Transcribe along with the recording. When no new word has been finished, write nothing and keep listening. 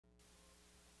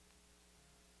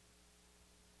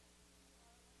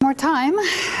more time.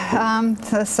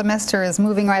 The semester is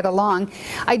moving right along.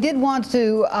 I did want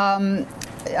to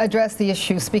address the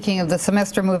issue, speaking of the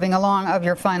semester moving along, of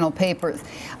your final papers.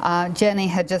 Jenny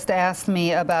had just asked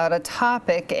me about a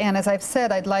topic, and as I've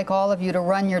said, I'd like all of you to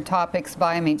run your topics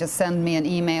by me. Just send me an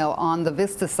email on the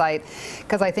Vista site,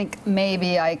 because I think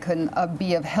maybe I can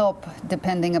be of help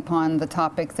depending upon the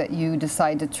topic that you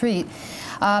decide to treat.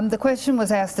 The question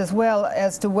was asked as well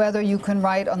as to whether you can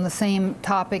write on the same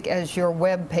topic as your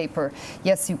web paper.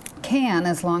 Yes, you can,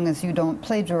 as long as you don't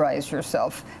plagiarize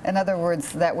yourself. In other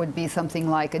words, that would be something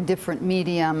like a different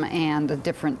medium and a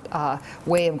different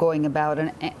way of going about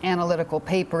an analytical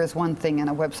paper is one thing and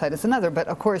a website is another. But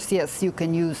of course, yes, you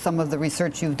can use some of the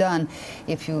research you've done,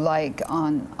 if you like,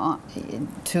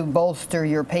 to bolster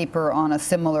your paper on a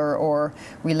similar or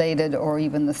related or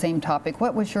even the same topic.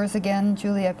 What was yours again,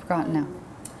 Julie? I've forgotten now.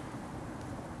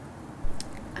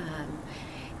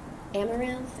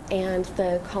 Amaranth and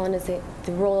the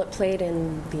role it played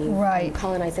in the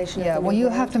colonization of the well, New you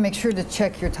World. have to make sure to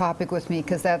check your topic with me,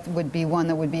 because that would be one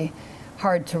that would be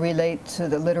hard to relate to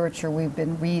the literature we've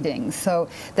been reading. So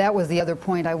that was the other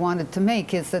point I wanted to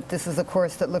make, is that this is a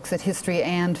course that looks at history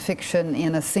and fiction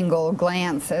in a single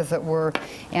glance, as it were.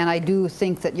 And I do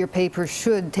think that your paper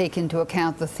should take into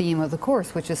account the theme of the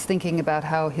course, which is thinking about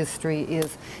how history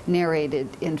is narrated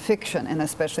in fiction, and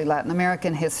especially Latin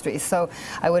American history. So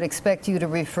I would expect you to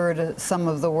refer to some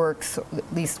of the works,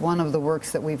 at least one of the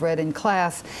works that we've read in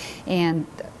class, and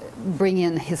bring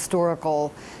in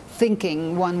historical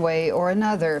thinking one way or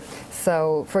another.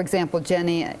 So, for example,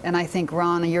 Jenny, and I think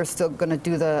Ron, you're still going to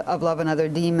do the Of Love and Other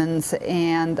Demons,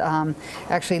 and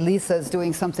actually Lisa's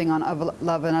doing something on Of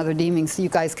Love and Other Demons, so you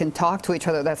guys can talk to each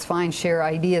other. That's fine, share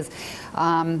ideas.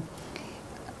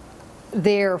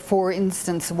 There, for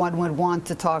instance, one would want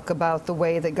to talk about the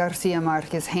way that Garcia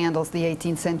Marquez handles the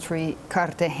 18th century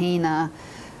Cartagena.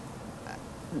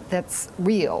 That's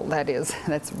real, that is,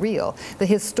 that's real. The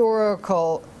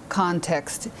historical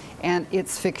context and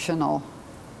its fictional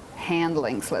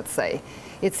handlings, let's say.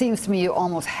 It seems to me you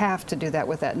almost have to do that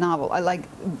with that novel. I like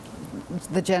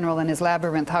The General and His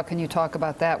Labyrinth. How can you talk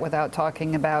about that without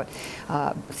talking about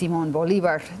Simón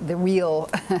Bolívar, the real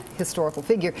historical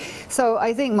figure? So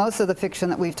I think most of the fiction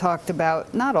that we've talked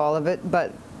about, not all of it,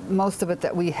 but most of it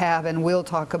that we have and will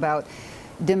talk about,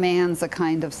 demands a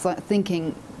kind of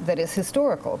thinking that is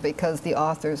historical, because the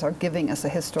authors are giving us a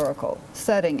historical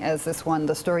setting, as this one,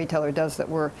 The Storyteller, does, that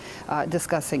we're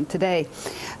discussing today.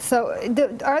 So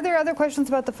are there other questions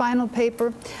about the final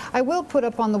paper? I will put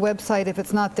up on the website, if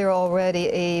it's not there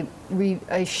already,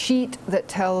 a sheet that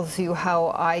tells you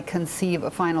how I conceive a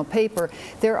final paper.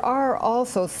 There are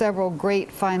also several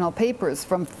great final papers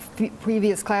from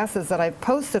previous classes that I've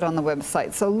posted on the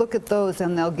website, so look at those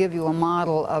and they'll give you a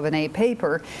model of an A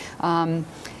paper.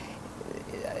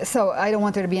 So I don't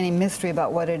want there to be any mystery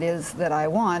about what it is that I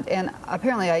want, and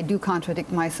apparently I do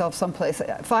contradict myself someplace.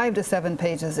 5 to 7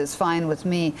 pages is fine with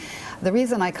me. The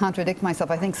reason I contradict myself,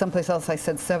 I think someplace else I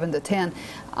said 7 to 10.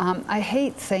 I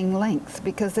hate saying length,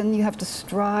 because then you have to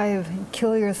strive,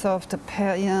 kill yourself to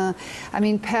I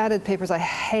mean, padded papers I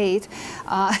hate,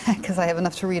 because I have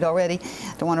enough to read already.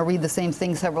 Don't want to read the same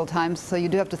thing several times, so you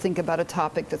do have to think about a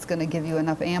topic that's going to give you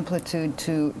enough amplitude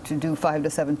to do 5 to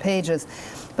 7 pages.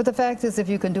 But the fact is, if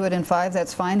you can do it in 5,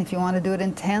 that's fine. If you want to do it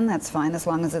in 10, that's fine, as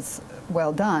long as it's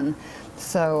well done.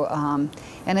 So,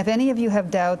 and if any of you have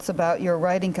doubts about your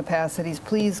writing capacities,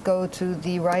 please go to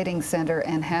the Writing Center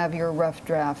and have your rough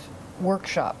draft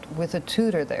workshopped with a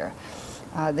tutor there.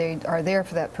 They are there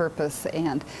for that purpose,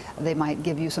 and they might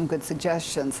give you some good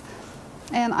suggestions.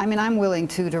 And I mean, I'm willing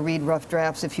to read rough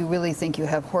drafts if you really think you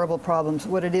have horrible problems.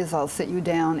 What it is, I'll sit you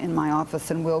down in my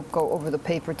office and we'll go over the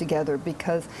paper together,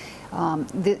 because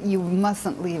you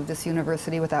mustn't leave this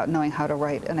university without knowing how to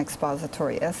write an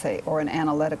expository essay or an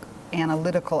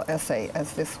analytical essay,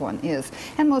 as this one is.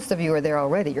 And most of you are there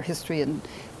already. You're history and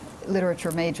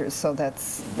literature majors, so that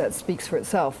speaks for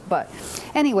itself. But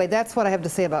anyway, that's what I have to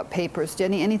say about papers.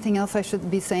 Jenny, anything else I should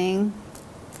be saying?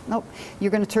 Nope.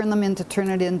 You're going to turn them into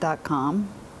turnitin.com.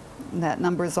 That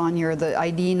number is on the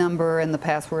ID number, and the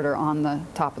password are on the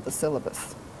top of the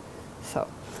syllabus. So,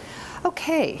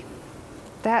 okay,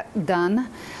 that done.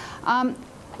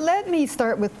 Let me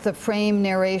start with the frame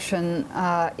narration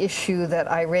issue that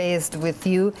I raised with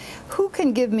you. Who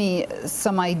can give me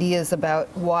some ideas about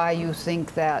why you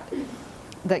think that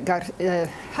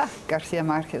Garcia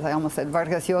Marquez, I almost said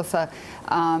Vargas Llosa,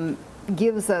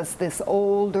 gives us this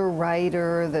older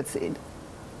writer that's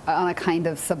on a kind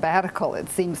of sabbatical, it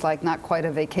seems like, not quite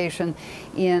a vacation,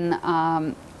 in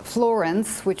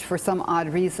Florence, which for some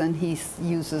odd reason he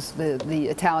uses the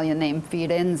Italian name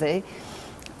Firenze,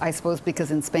 I suppose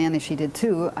because in Spanish he did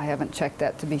too. I haven't checked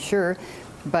that to be sure.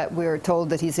 But we're told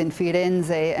that he's in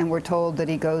Firenze, and we're told that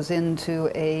he goes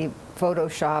into a photo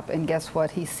shop, and guess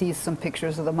what? He sees some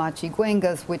pictures of the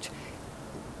Machiguengas, which,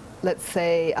 let's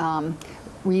say,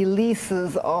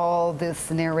 releases all this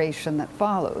narration that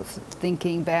follows,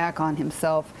 thinking back on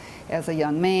himself as a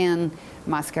young man,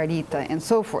 Mascarita, and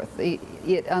so forth.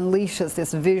 It unleashes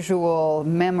this visual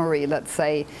memory, let's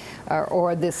say,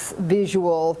 or this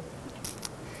visual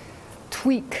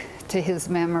tweak to his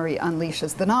memory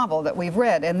unleashes the novel that we've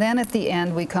read. And then at the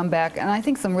end we come back, and I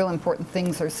think some real important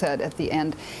things are said at the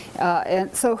end.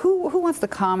 And so who wants to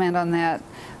comment on that?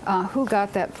 Who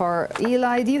got that far?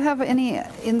 Eli, do you have any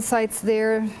insights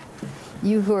there?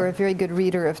 You who are a very good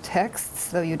reader of texts,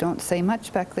 though you don't say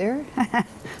much back there.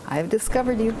 I've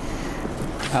discovered you.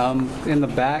 In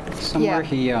the back somewhere,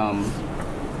 yeah.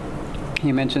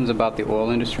 He mentions about the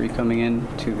oil industry coming in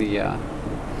to the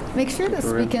Make sure to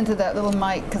speak into that little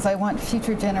mic, because I want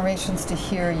future generations to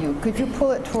hear you. Could you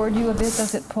pull it toward you a bit?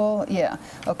 Does it pull? Yeah.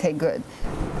 Okay, good.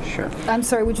 Sure. I'm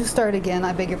sorry, would you start again?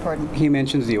 I beg your pardon. He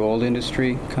mentions the oil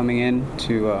industry coming in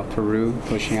to Peru,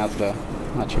 pushing out the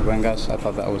Machiguengas. I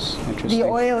thought that was interesting. The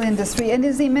oil industry. And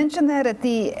does he mention that at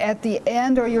the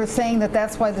end, or you're saying that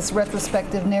that's why this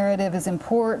retrospective narrative is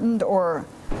important, or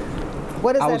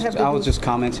what does that have to do? I was just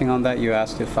commenting on that. You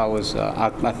asked if I was,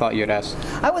 I thought you'd asked.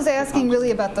 I was asking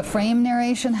really about the frame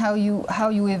narration, how you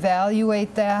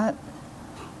evaluate that.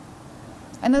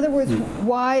 In other words,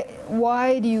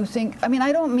 why do you think, I mean,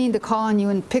 I don't mean to call on you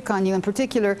and pick on you in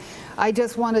particular. I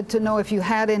just wanted to know if you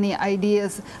had any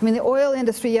ideas. I mean, the oil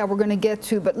industry, yeah, we're going to get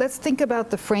to, but let's think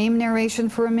about the frame narration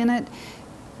for a minute.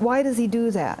 Why does he do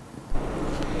that?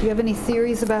 Do you have any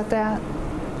theories about that?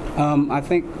 I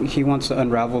think he wants to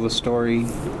unravel the story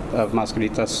of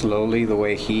Mascarita slowly, the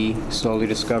way he slowly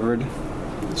discovered.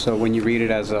 So when you read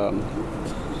it as a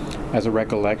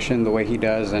recollection, the way he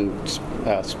does, and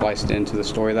spliced into the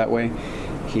story that way,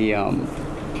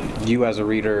 you as a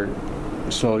reader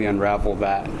slowly unravel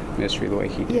that mystery the way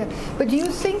he did. Yeah, but do you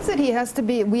think that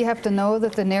we have to know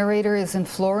that the narrator is in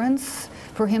Florence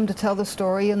for him to tell the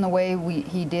story in the way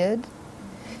he did?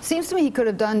 Seems to me he could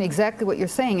have done exactly what you're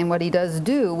saying and what he does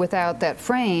do without that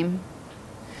frame.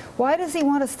 Why does he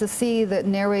want us to see the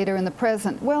narrator in the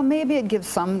present? Well, maybe it gives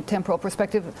some temporal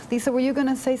perspective. Lisa, were you going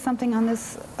to say something on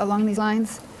this, along these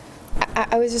lines?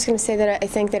 I was just going to say that I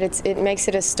think that it makes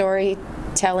it a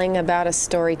storytelling about a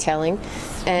storytelling,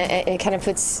 and it kind of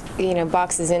puts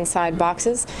boxes inside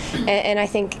boxes, and I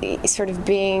think sort of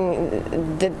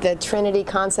being the Trinity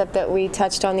concept that we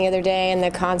touched on the other day, and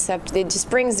the concept, it just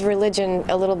brings religion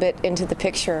a little bit into the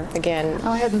picture again.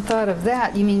 Oh, I hadn't thought of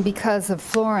that. You mean because of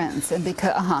Florence, and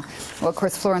because well, of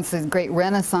course Florence is a great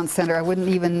Renaissance center. I wouldn't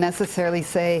even necessarily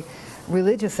say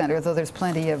religious center, though there's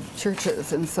plenty of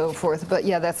churches and so forth. But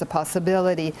yeah, that's a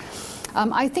possibility.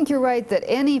 I think you're right that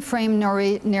any frame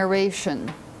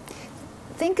narration,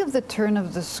 think of the turn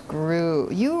of the screw.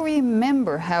 You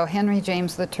remember how Henry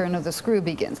James' The Turn of the Screw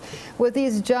begins, with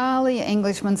these jolly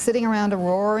Englishmen sitting around a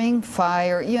roaring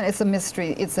fire. It's a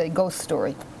mystery, it's a ghost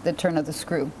story, The Turn of the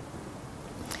Screw.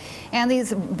 And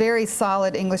these very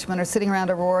solid Englishmen are sitting around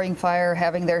a roaring fire,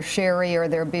 having their sherry or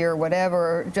their beer,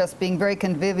 whatever, just being very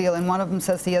convivial. And one of them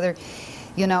says to the other,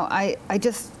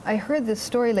 I heard this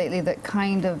story lately that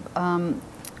kind of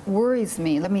worries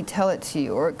me. Let me tell it to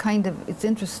you. Or it's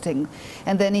interesting.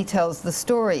 And then he tells the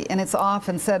story. And it's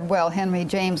often said, well, Henry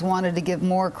James wanted to give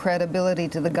more credibility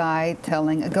to the guy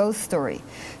telling a ghost story.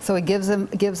 So he gives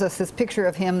us this picture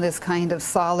of him, this kind of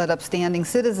solid, upstanding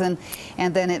citizen.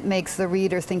 And then it makes the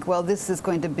reader think, well, this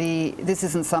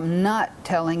isn't some nut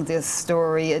telling this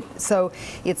story. So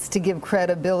it's to give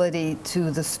credibility to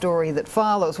the story that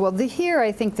follows. Well, here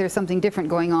I think there's something different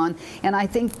going on. And I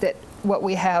think that what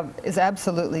we have is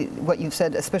absolutely what you've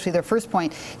said, especially their first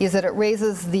point, is that it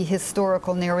raises the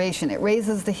historical narration. It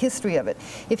raises the history of it.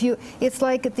 It's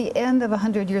like at the end of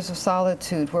 100 Years of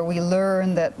Solitude, where we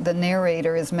learn that the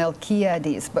narrator is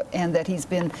Melquiades, and that he's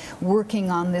been working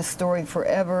on this story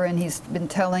forever, and he's been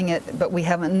telling it, but we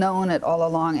haven't known it all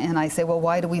along. And I say, well,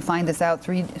 why do we find this out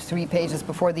three pages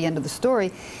before the end of the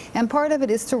story? And part of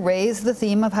it is to raise the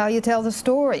theme of how you tell the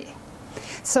story.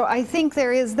 So I think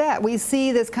there is that. We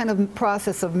see this kind of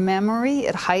process of memory.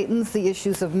 It heightens the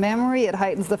issues of memory. It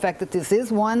heightens the fact that this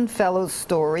is one fellow's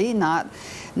story, not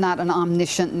an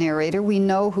omniscient narrator. We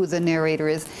know who the narrator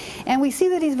is. And we see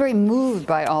that he's very moved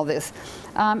by all this.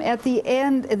 At the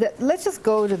end, let's just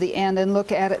go to the end and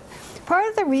look at it. Part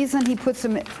of the reason he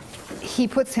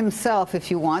puts himself,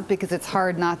 if you want, because it's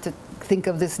hard not to think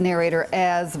of this narrator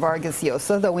as Vargas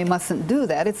Llosa, though we mustn't do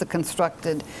that. It's a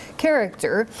constructed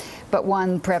character, but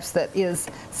one perhaps that is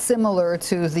similar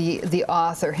to the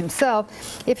author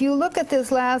himself. If you look at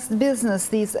this last business,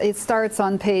 it starts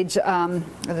on page,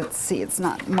 let's see, it's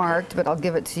not marked, but I'll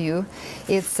give it to you.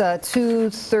 It's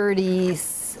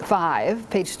 235,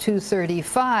 page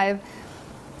 235.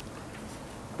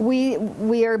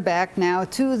 We are back now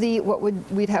to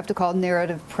we'd have to call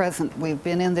narrative present. We've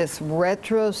been in this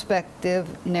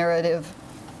retrospective narrative,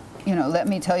 let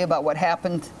me tell you about what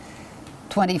happened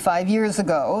 25 years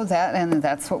ago, and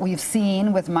that's what we've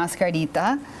seen with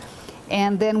Mascarita.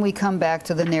 And then we come back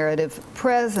to the narrative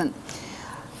present.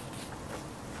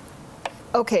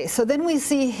 Okay, so then we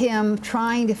see him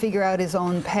trying to figure out his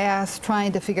own past,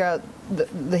 trying to figure out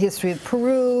the history of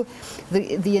Peru,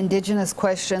 the indigenous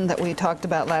question that we talked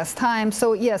about last time.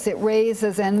 So yes, it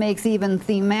raises and makes even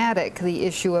thematic the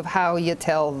issue of how you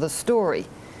tell the story.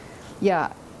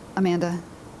 Yeah, Amanda?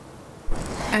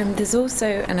 There's also,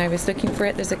 and I was looking for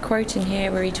it, there's a quote in here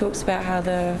where he talks about how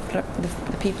the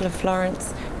people of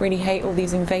Florence really hate all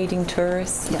these invading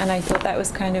tourists, yeah. And I thought that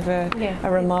was kind of a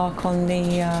remark on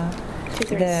the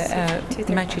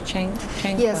Machu chain.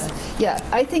 Yes, yeah.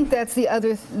 I think that's the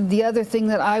other thing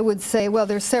that I would say. Well,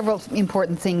 there's several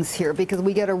important things here because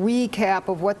we get a recap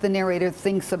of what the narrator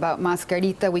thinks about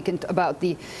Mascarita. About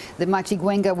the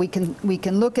Machiguenga. We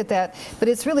can look at that, but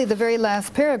it's really the very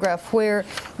last paragraph where,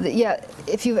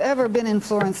 if you've ever been in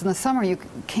Florence in the summer, you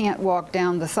can't walk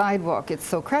down the sidewalk. It's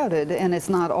so crowded, and it's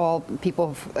not all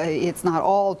people. It's not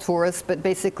all tourists, but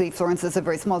basically Florence is a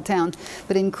very small town,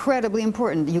 but incredibly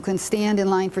important. You can stand in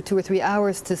line for 2 or 3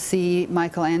 hours to see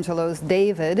Michelangelo's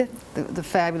David, the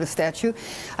fabulous statue.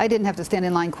 I didn't have to stand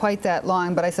in line quite that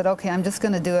long, but I said, okay, I'm just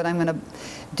going to do it. I'm going to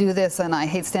do this, and I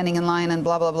hate standing in line and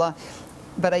blah, blah, blah.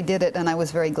 But I did it, and I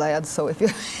was very glad. So if you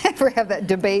ever have that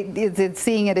debate,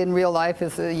 seeing it in real life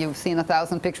is you've seen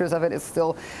 1,000 pictures of it. It's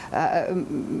still,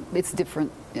 it's different.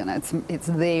 It's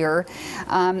there.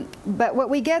 But what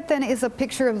we get then is a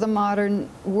picture of the modern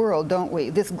world, don't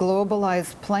we? This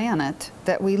globalized planet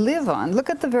that we live on. Look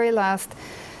at the very last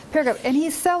paragraph, and he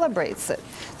celebrates it.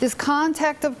 This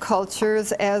contact of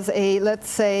cultures as a, let's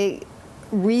say,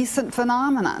 recent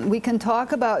phenomenon. We can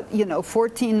talk about,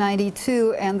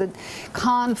 1492 and the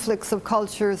conflicts of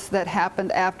cultures that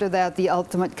happened after that, the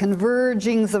ultimate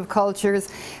convergings of cultures,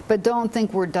 but don't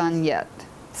think we're done yet.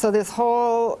 So this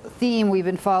whole theme we've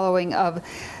been following of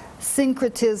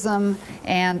syncretism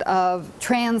and of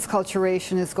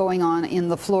transculturation is going on in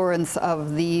the Florence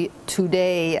of the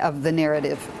today, of the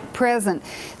narrative present.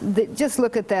 Just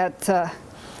look at that.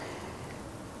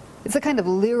 It's a kind of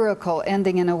lyrical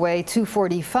ending in a way.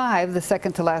 245, the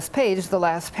second to last page, the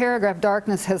last paragraph.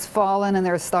 Darkness has fallen and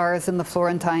there are stars in the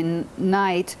Florentine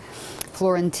night,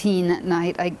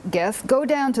 I guess. Go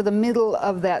down to the middle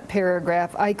of that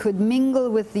paragraph. I could mingle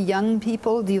with the young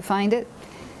people. Do you find it?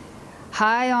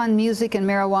 High on music and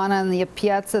marijuana in the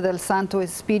Piazza del Santo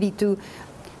Spirito,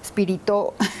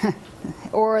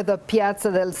 or the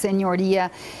Piazza del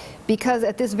Signoria. Because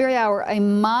at this very hour, a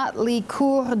motley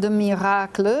cours de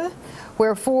miracle,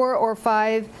 where 4 or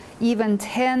 5, even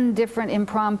 10 different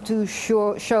impromptu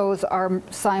shows are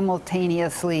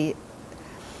simultaneously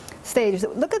staged.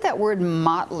 Look at that word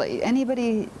motley.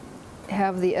 Anybody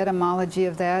have the etymology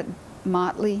of that?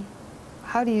 Motley?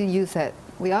 How do you use that?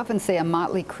 We often say a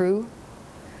motley crew,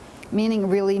 meaning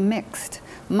really mixed.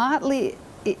 Motley,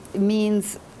 it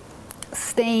means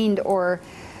stained or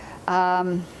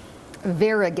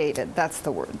variegated, that's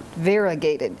the word,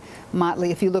 variegated. Motley,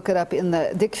 if you look it up in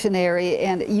the dictionary,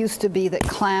 and it used to be that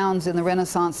clowns in the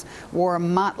Renaissance wore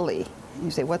motley. You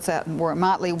say, what's that? Wore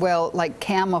motley? Well, like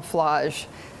camouflage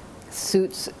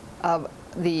suits of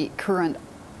the current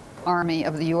army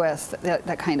of the U.S.,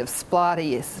 that kind of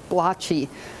splotchy.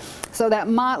 So that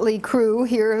motley crew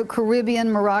here, Caribbean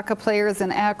maraca players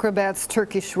and acrobats,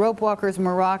 Turkish rope walkers,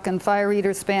 Moroccan fire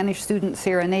eaters, Spanish student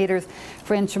serenaders,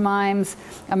 French mimes,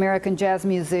 American jazz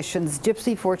musicians,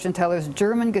 gypsy fortune tellers,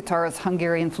 German guitarists,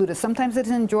 Hungarian flutists. Sometimes it's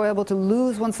enjoyable to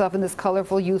lose oneself in this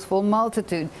colorful, youthful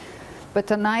multitude. But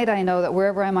tonight I know that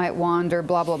wherever I might wander,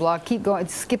 blah, blah, blah, keep going,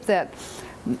 skip that.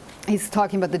 He's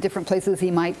talking about the different places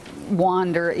he might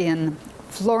wander in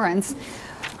Florence.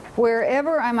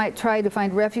 Wherever I might try to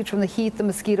find refuge from the heat, the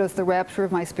mosquitoes, the rapture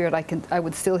of my spirit, I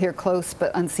would still hear close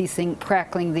but unceasing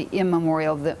crackling the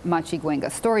immemorial of the Machiguenga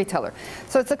storyteller.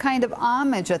 So it's a kind of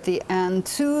homage at the end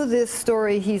to this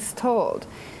story he's told.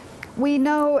 We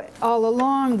know all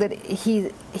along that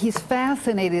he's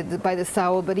fascinated by the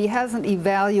Saúl, but he hasn't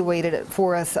evaluated it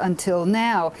for us until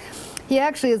now. He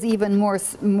actually is even more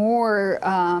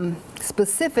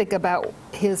specific about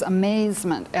his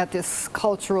amazement at this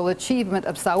cultural achievement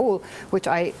of Saul, which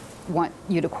I want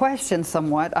you to question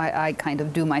somewhat. I kind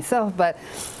of do myself, but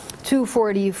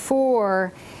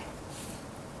 244,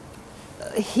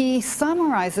 he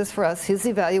summarizes for us his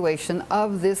evaluation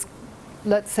of this,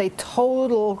 let's say,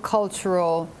 total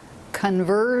cultural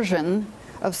conversion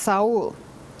of Saul.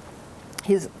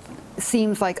 His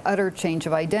seems like utter change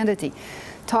of identity.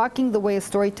 Talking the way a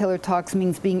storyteller talks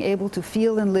means being able to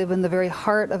feel and live in the very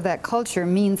heart of that culture,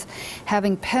 means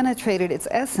having penetrated its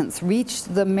essence,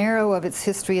 reached the marrow of its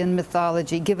history and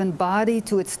mythology, given body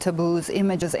to its taboos,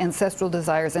 images, ancestral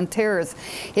desires, and terrors.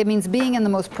 It means being in the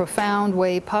most profound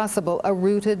way possible a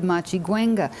rooted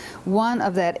Machiguenga, one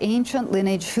of that ancient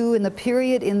lineage who, in the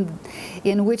period in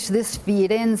which this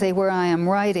Firenze, where I am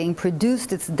writing,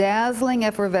 produced its dazzling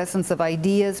effervescence of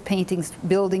ideas, paintings,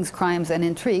 buildings, crimes, and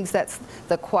intrigues. That's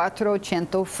the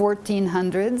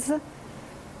 1400s,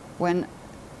 when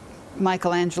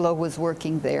Michelangelo was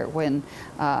working there, when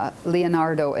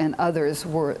Leonardo and others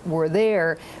were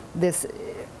there. This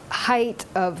height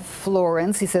of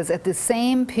Florence, he says, at the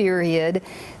same period,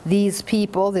 these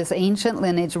people, this ancient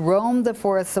lineage, roamed the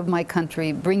forests of my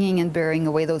country, bringing and bearing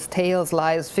away those tales,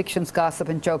 lies, fictions, gossip,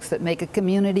 and jokes that make a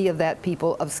community of that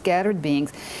people of scattered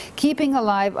beings, keeping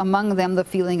alive among them the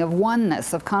feeling of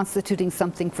oneness, of constituting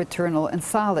something fraternal and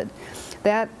solid.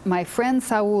 That my friend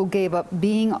Saul gave up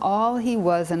being all he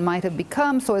was and might have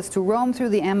become, so as to roam through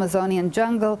the Amazonian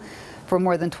jungle for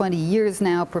more than 20 years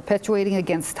now, perpetuating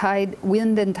against tide,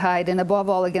 wind and tide, and above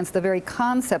all against the very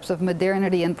concepts of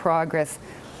modernity and progress.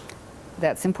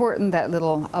 That's important, that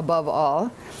little above all.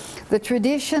 The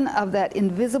tradition of that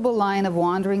invisible line of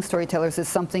wandering storytellers is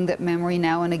something that memory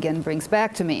now and again brings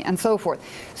back to me, and so forth.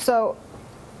 So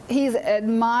he's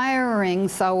admiring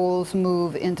Saul's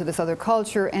move into this other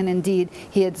culture, and indeed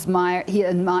he is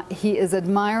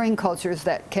admiring cultures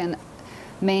that can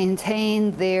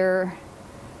maintain their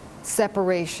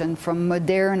separation from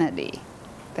modernity,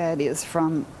 that is,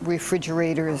 from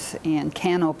refrigerators and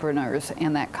can openers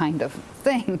and that kind of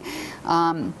thing.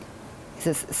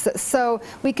 So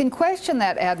we can question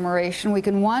that admiration. We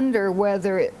can wonder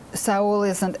whether Saul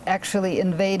isn't actually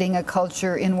invading a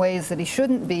culture in ways that he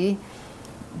shouldn't be.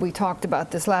 We talked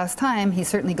about this last time. He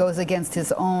certainly goes against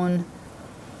his own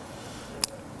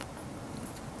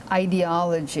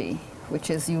ideology, which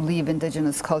is you leave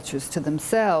indigenous cultures to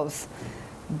themselves.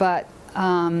 But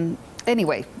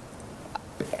anyway,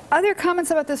 other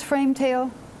comments about this frame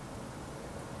tale?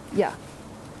 Yeah.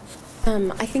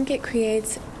 I think it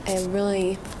creates a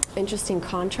really interesting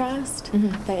contrast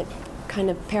that kind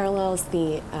of parallels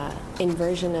the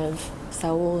inversion of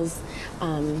Saul's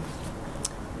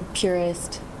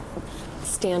purist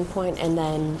standpoint, and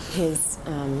then his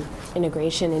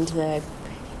integration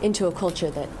into a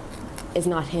culture that is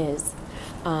not his.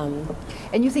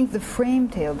 And you think the frame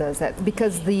tale does that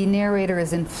because the narrator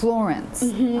is in Florence,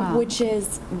 which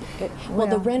is the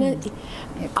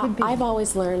I've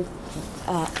always learned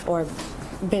or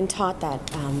been taught that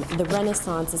the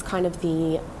Renaissance is kind of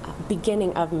the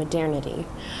beginning of modernity.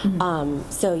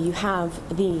 So you have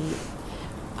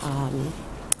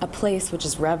a place which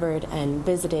is revered and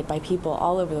visited by people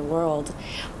all over the world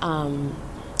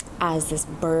as this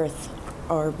birth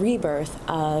or rebirth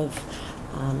of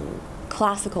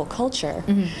classical culture,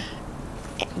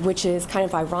 which is kind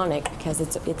of ironic because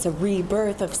it's a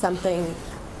rebirth of something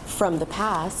from the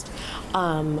past,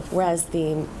 whereas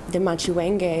the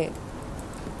Machihuengue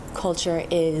culture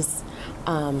is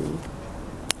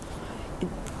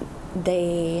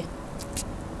they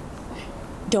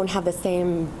don't have the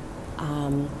same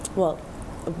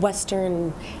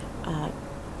Western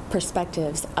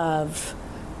perspectives of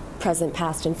present,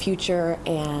 past, and future,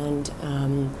 and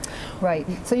right.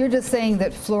 So you're just saying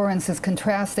that Florence is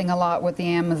contrasting a lot with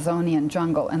the Amazonian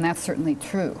jungle, and that's certainly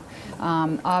true.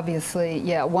 Obviously,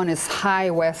 yeah, one is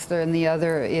high Western, the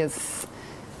other is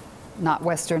not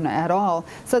Western at all.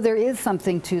 So there is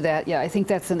something to that. Yeah, I think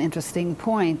that's an interesting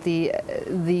point. The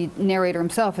narrator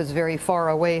himself is very far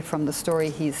away from the story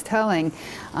he's telling.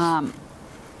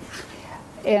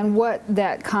 And what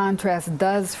that contrast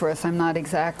does for us, I'm not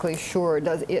exactly sure.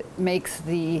 It makes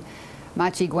the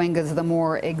Machiguengas the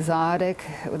more exotic?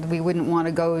 We wouldn't want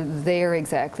to go there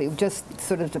exactly, just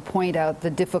sort of to point out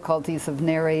the difficulties of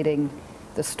narrating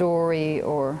the story,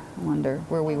 or I wonder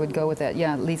where we would go with that.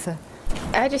 Yeah, Lisa?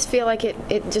 I just feel like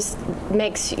it just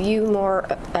makes you more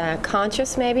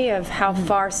conscious, maybe, of how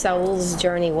far Saul's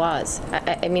journey was.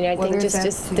 I mean, I think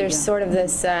there's sort of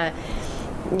this,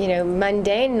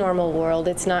 mundane normal world.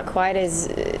 It's not quite as,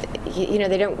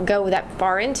 they don't go that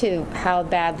far into how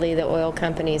badly the oil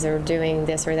companies are doing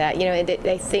this or that.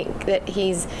 They think that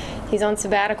he's on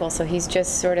sabbatical, so he's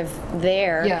just sort of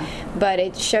there. Yeah. But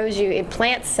it shows you, it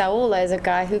plants Saul as a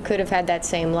guy who could have had that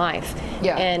same life.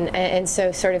 Yeah. And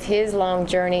so sort of his long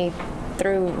journey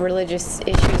through religious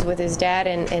issues with his dad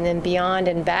and then beyond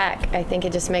and back, I think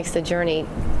it just makes the journey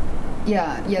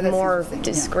that's more interesting.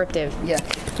 descriptive. Yeah,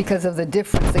 because of the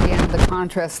difference, again, the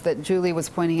contrast that Julie was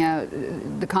pointing out,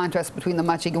 the contrast between the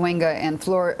Machiguenga and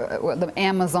the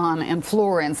Amazon and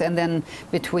Florence, and then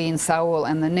between Saul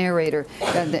and the narrator.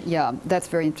 That's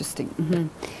very interesting.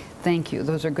 Thank you.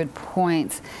 Those are good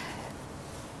points.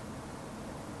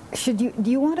 Do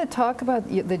you want to talk about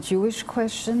the Jewish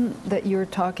question that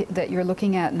you're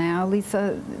looking at now,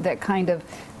 Lisa? That kind of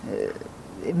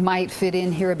it might fit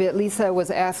in here a bit. Lisa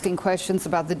was asking questions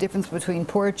about the difference between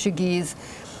Portuguese.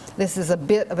 This is a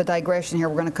bit of a digression here.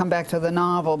 We're going to come back to the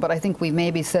novel, but I think we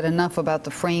maybe said enough about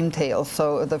the frame tale,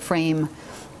 so the frame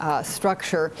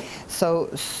structure. So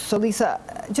Lisa,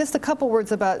 just a couple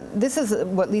words about, this is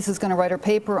what Lisa's going to write her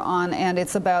paper on, and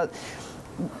it's about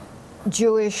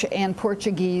Jewish and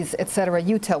Portuguese, etc.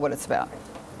 You tell what it's about.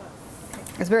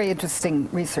 It's very interesting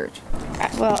research.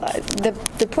 Well,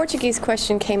 the Portuguese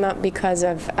question came up because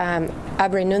of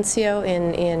Abre Nuncio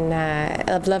in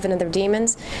Of Love and Other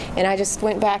Demons, and I just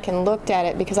went back and looked at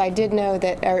it because I did know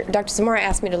that, or Dr. Zamora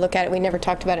asked me to look at it. We never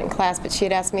talked about it in class, but she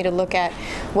had asked me to look at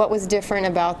what was different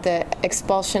about the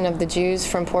expulsion of the Jews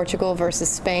from Portugal versus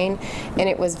Spain, and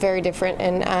it was very different.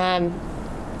 And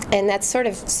that's sort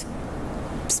of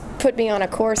put me on a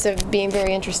course of being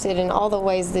very interested in all the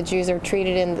ways the Jews are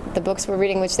treated in the books we're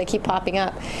reading, which they keep popping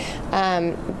up.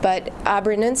 But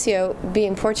Abre Nuncio,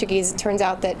 being Portuguese, it turns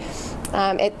out that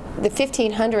at the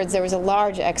 1500s there was a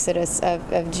large exodus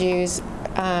of Jews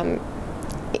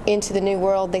into the New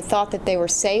World. They thought that they were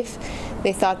safe.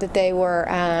 They thought that they were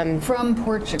from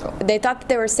Portugal. They thought that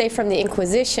they were safe from the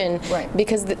Inquisition, right,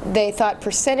 because they thought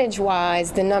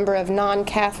percentage-wise the number of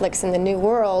non-Catholics in the New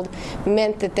World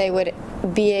meant that they would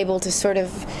be able to sort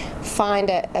of find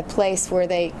a place where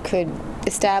they could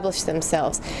establish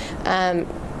themselves.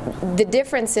 The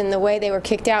difference in the way they were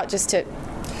kicked out, just to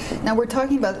Now we're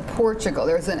talking about Portugal.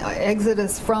 There's an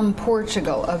exodus from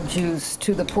Portugal of Jews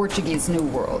to the Portuguese New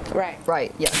World. Right.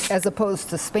 Right, yes. As opposed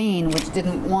to Spain, which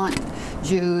didn't want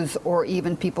Jews or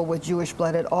even people with Jewish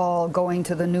blood at all going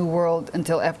to the New World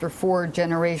until after 4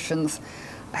 generations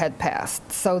had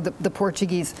passed. So the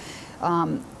Portuguese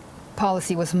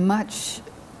policy was much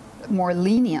more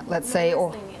lenient, let's say,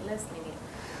 or less lenient.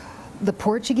 The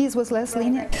Portuguese was less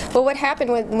lenient? Well, what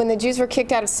happened when the Jews were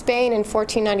kicked out of Spain in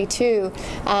 1492,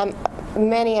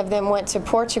 many of them went to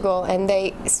Portugal, and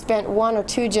they spent 1 or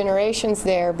 2 generations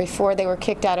there before they were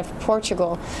kicked out of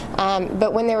Portugal.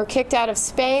 But when they were kicked out of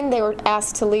Spain, they were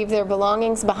asked to leave their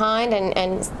belongings behind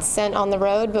and sent on the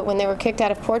road. But when they were kicked out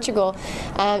of Portugal,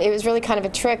 it was really kind of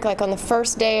a trick. Like on the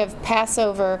first day of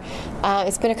Passover,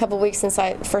 it's been a couple weeks since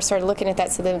I first started looking at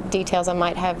that, so the details, I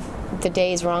might have the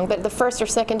days wrong. But the first or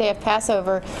second day of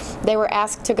Passover, they were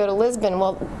asked to go to Lisbon.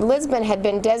 Well, Lisbon had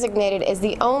been designated as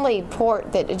the only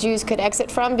port that Jews could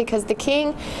exit from, because the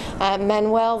king,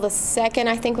 Manuel II,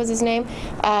 I think was his name,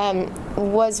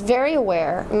 was very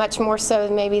aware, much more so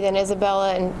maybe than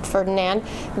Isabella and Ferdinand,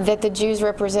 that the Jews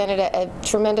represented a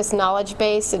tremendous knowledge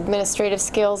base, administrative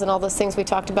skills, and all those things we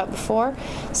talked about before.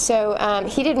 So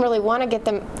he didn't really want to get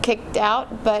them kicked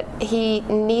out, but he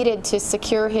needed to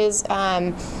secure his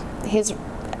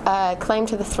claim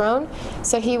to the throne.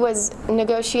 So he was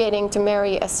negotiating to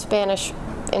marry a Spanish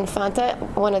infanta,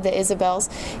 one of the Isabels,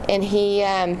 and he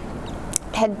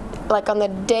had, like on the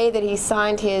day that he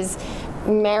signed his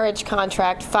marriage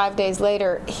contract, 5 days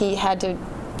later, he had to,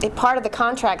 part of the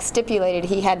contract stipulated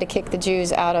he had to kick the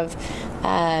Jews out of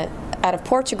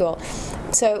Portugal.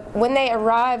 So when they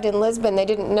arrived in Lisbon, they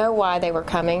didn't know why they were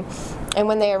coming. And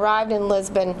when they arrived in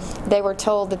Lisbon, they were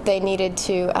told that they needed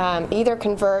to either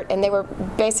convert, and they were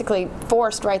basically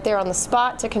forced right there on the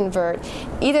spot to convert.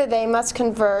 Either they must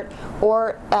convert,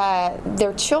 or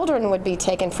their children would be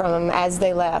taken from them as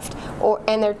they left,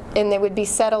 and they would be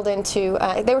settled into.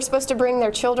 They were supposed to bring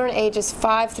their children ages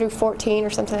 5 through 14 or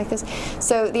something like this.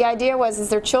 So the idea was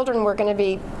their children were going to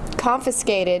be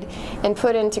confiscated and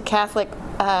put into Catholic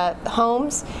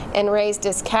homes and raised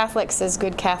as Catholics, as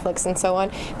good Catholics, and so on.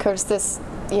 Of course, this,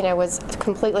 was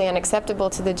completely unacceptable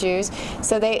to the Jews.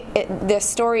 So the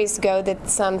stories go that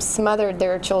some smothered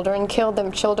their children, killed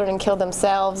and killed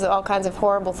themselves. All kinds of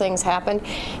horrible things happened,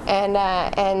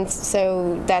 and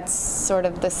so that's sort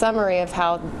of the summary of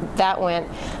how that went.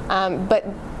 But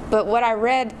But what I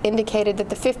read indicated that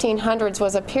the 1500s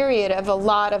was a period of a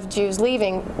lot of Jews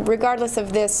leaving, regardless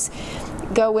of this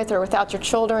go with or without your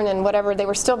children and whatever, they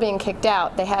were still being kicked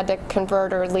out. They had to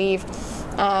convert or leave.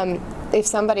 If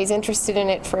somebody's interested in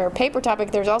it for a paper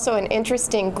topic, there's also an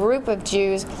interesting group of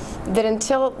Jews that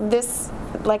until this,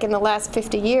 like in the last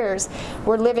 50 years,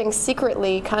 were living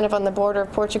secretly kind of on the border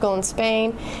of Portugal and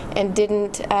Spain and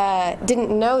didn't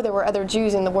know there were other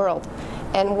Jews in the world.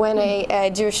 And when a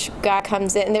Jewish guy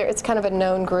comes in, it's kind of a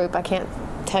known group. I can't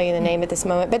tell you the name at this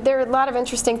moment, but there are a lot of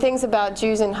interesting things about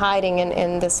Jews in hiding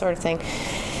and this sort of thing.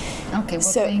 Okay, well,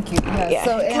 So, thank you. Yeah, yeah,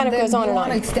 so, it kind of goes on and on.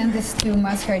 Do you want to extend this to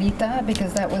Mascarita,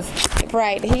 because that was...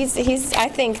 Right. I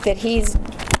think that he's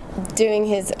doing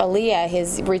his aliyah,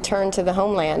 his return to the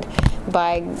homeland,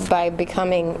 by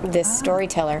becoming this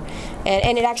storyteller.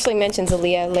 And it actually mentions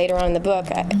aliyah later on in the book,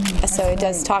 so it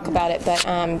does talk about it,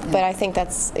 but I think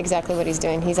that's exactly what he's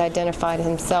doing. He's identified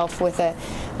himself with a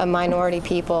minority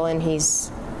people, and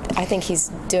I think he's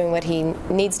doing what he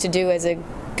needs to do as a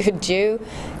good Jew.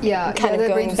 Yeah, kind of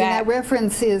going back. That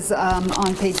reference is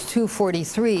on page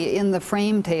 243 in the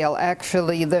frame tale.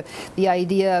 Actually, the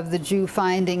idea of the Jew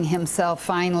finding himself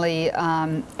finally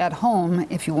at home,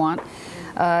 if you want.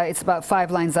 It's about 5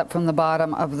 lines up from the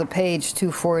bottom of the page,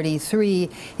 243,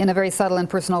 in a very subtle and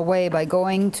personal way. By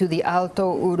going to the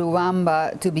Alto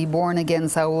Urubamba to be born again,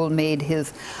 Saul made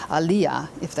his aliyah,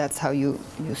 if that's how you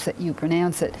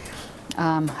pronounce it,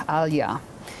 aliyah.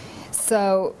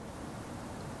 So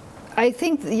I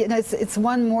think it's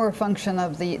one more function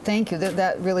of the, thank you,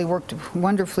 that really worked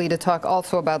wonderfully to talk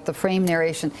also about the frame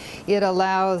narration. It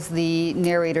allows the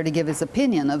narrator to give his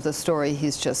opinion of the story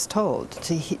he's just told,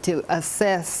 to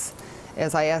assess,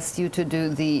 as I asked you to do,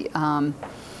 the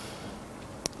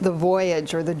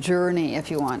voyage or the journey,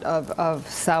 if you want, of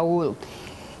Saul.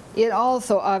 It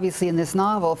also, obviously, in this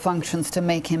novel, functions to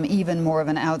make him even more of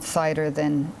an outsider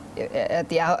than, at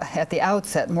the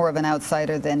outset, more of an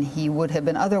outsider than he would have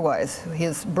been otherwise.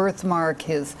 His birthmark,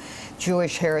 his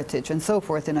Jewish heritage, and so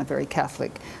forth, in a very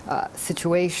Catholic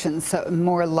situation, so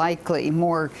more likely,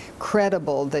 more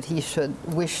credible that he should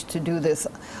wish to do this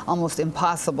almost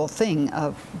impossible thing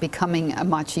of becoming a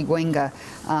Machiguenga.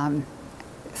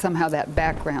 Somehow that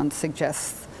background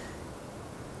suggests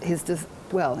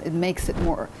well, it makes it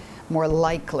more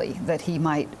likely that he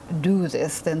might do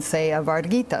this than, say, a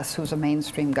Vargitas, who's a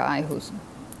mainstream guy who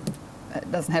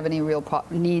doesn't have any real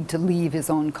need to leave his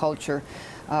own culture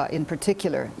in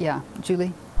particular. Yeah,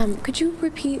 Julie? Could you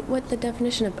repeat what the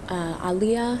definition of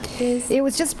aliyah is? It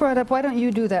was just brought up. Why don't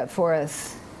you do that for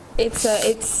us? I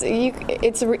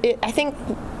think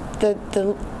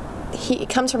it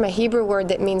comes from a Hebrew word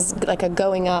that means like a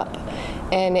going up.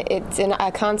 And it's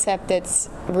a concept that's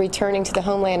returning to the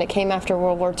homeland. It came after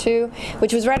World War II,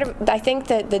 which was right. I think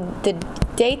that the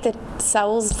date that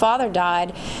Saul's father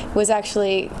died was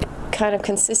actually kind of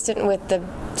consistent with the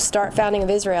founding of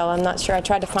Israel. I'm not sure. I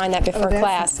tried to find that before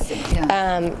class.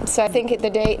 Yeah. So I think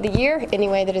the year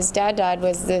anyway that his dad died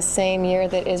was the same year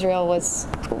that Israel was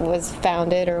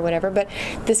founded or whatever. But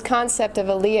this concept of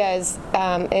aliyah is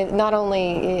not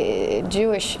only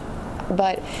Jewish,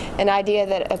 but an idea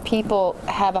that a people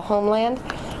have a homeland,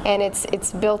 and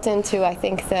it's built into, I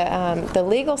think, the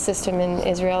legal system in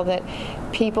Israel, that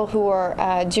people who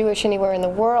are Jewish anywhere in the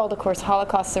world, of course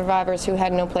Holocaust survivors who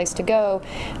had no place to go,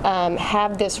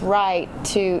 have this right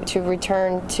to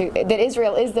return to, that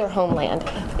Israel is their homeland,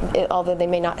 although they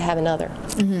may not have another.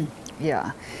 Mm-hmm.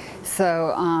 Yeah.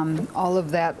 So all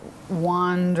of that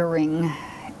wandering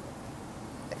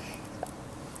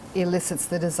elicits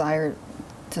the desire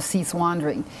to cease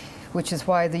wandering, which is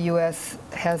why the U.S.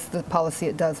 has the policy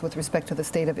it does with respect to the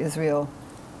state of Israel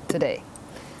today.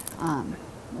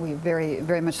 We very,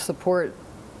 very much support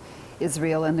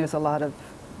Israel, and there's a lot of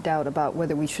doubt about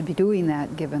whether we should be doing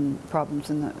that given problems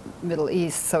in the Middle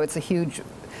East, so it's a huge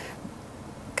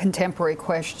contemporary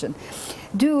question.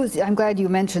 I'm glad you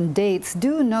mentioned dates.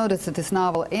 Do notice that this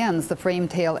novel ends, the frame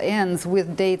tale ends,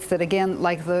 with dates that, again,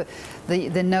 like the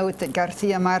note that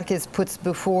Garcia Marquez puts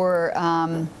before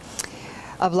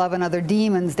Of Love and Other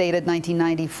Demons, dated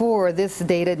 1994. This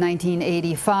dated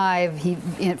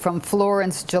 1985. From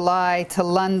Florence, July, to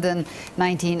London,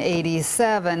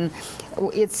 1987.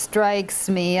 It strikes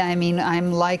me, I mean,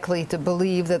 I'm likely to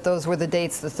believe that those were the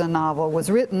dates that the novel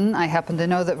was written. I happen to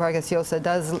know that Vargas Llosa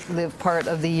does live part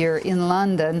of the year in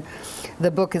London. The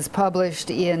book is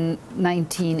published in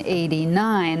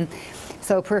 1989.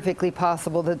 So perfectly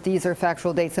possible that these are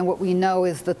factual dates. And what we know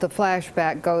is that the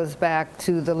flashback goes back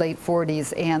to the late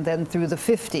 40s and then through the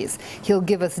 50s. He'll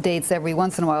give us dates every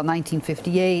once in a while,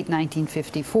 1958,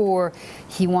 1954.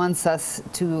 He wants us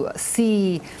to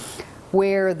see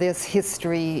where this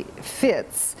history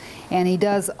fits. And he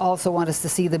does also want us to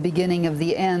see the beginning of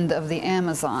the end of the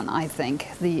Amazon, I think,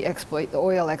 the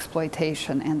oil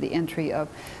exploitation and the entry of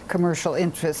commercial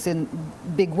interests in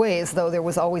big ways, though there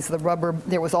was always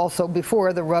there was also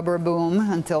before the rubber boom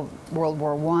until World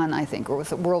War I think, or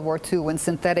was it World War II, when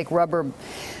synthetic rubber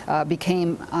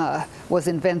was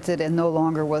invented, and no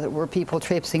longer were people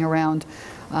traipsing around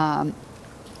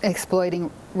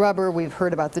exploiting rubber. We've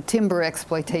heard about the timber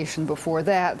exploitation before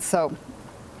that, so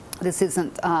this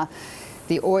isn't,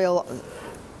 the oil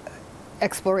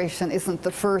exploration isn't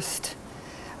the first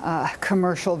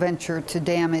commercial venture to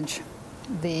damage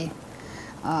the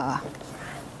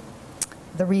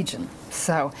region.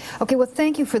 So, okay, well,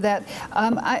 thank you for that.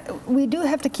 We do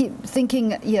have to keep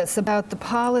thinking, yes, about the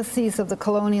policies of the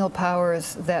colonial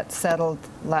powers that settled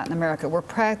Latin America.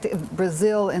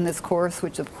 Brazil in this course,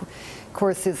 which of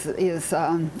course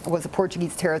was a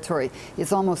Portuguese territory,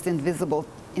 is almost invisible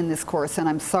in this course, and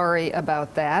I'm sorry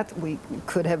about that. We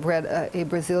could have read a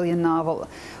Brazilian novel,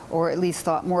 or at least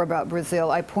thought more about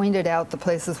Brazil. I pointed out the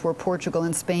places where Portugal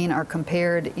and Spain are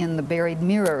compared in the buried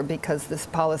mirror, because the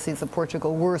policies of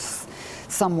Portugal were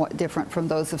somewhat different from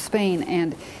those of Spain,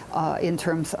 and in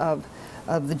terms of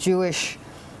the Jewish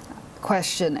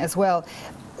question as well.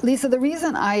 Lisa, the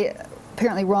reason I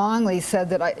apparently wrongly said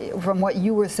that from what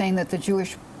you were saying, that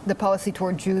the policy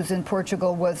toward Jews in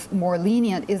Portugal was more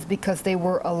lenient is because they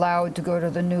were allowed to go to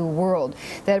the New World.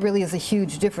 That really is a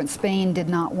huge difference. Spain did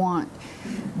not want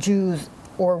Jews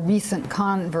or recent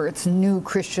converts, new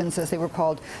Christians as they were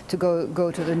called, to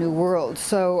go to the New World.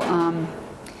 So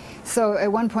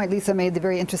at one point Lisa made the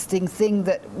very interesting thing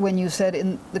that when you said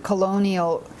in the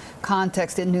colonial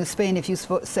context in New Spain, if you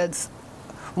said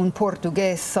un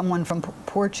Portugués, someone from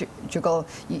Portugal,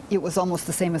 it was almost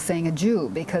the same as saying a Jew,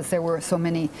 because there were so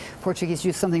many Portuguese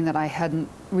Jews, something that I hadn't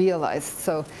realized.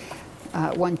 So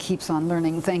one keeps on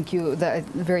learning. Thank you. That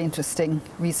very interesting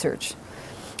research.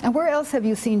 And where else have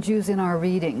you seen Jews in our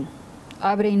reading?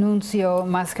 Abre Nuncio,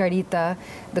 Mascarita.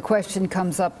 The question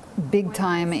comes up big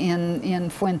time in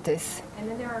Fuentes. And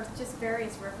then there are just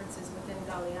various references within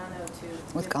Galeano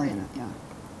to With Galeano, yeah.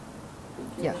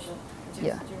 Jewish,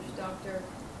 Yeah. Jewish doctor,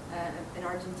 an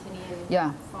Argentinian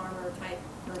Yeah. farmer type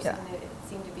person. Yeah. It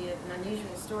seemed to be an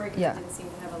unusual story, because Yeah. it didn't seem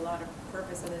to have a lot of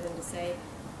purpose other than to say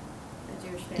a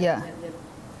Jewish family Yeah. that lived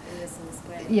in this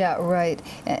way. Yeah, right.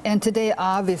 And today,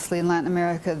 obviously, in Latin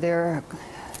America, there are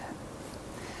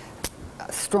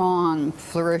strong,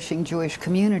 flourishing Jewish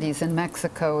communities in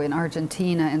Mexico, in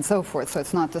Argentina, and so forth. So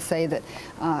it's not to say that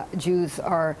Jews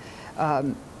are,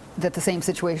 that the same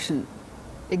situation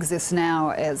exists now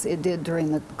as it did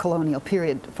during the colonial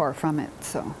period. Far from it.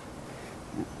 So,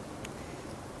 yeah.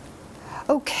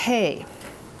 Okay.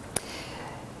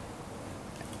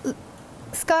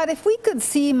 Scott, if we could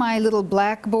see my little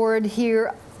blackboard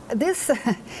here. This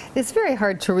it's very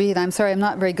hard to read. I'm sorry, I'm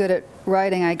not very good at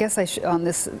writing. I guess I should, on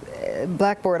this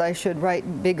blackboard I should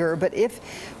write bigger. But if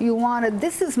you wanted,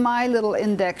 this is my little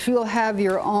index. You'll have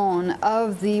your own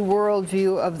of the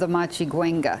worldview of the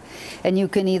Machiguenga. And you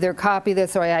can either copy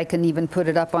this, or I can even put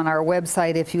it up on our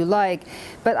website if you like.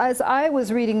 But as I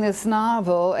was reading this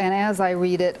novel, and as I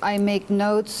read it, I make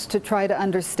notes to try to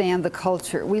understand the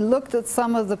culture. We looked at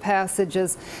some of the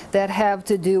passages that have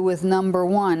to do with, number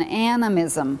one,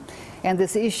 animism. And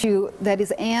this issue that is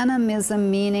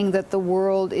animism, meaning that the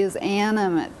world is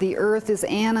animate, the earth is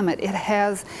animate.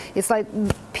 It's like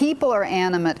people are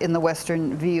animate in the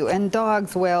Western view, and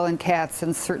dogs, well, and cats,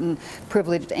 and certain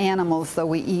privileged animals, though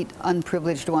we eat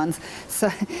unprivileged ones. So,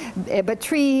 but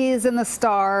trees and the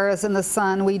stars and the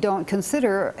sun, we don't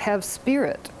consider have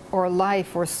spirit or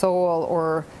life or soul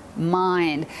or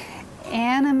mind.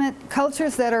 Animate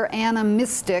cultures that are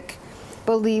animistic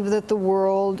believe that the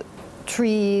world,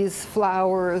 trees,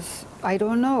 flowers, I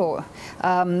don't know,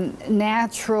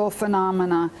 natural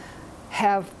phenomena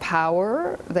have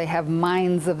power. They have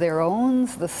minds of their own.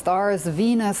 The stars,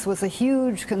 Venus was a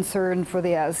huge concern for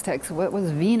the Aztecs. What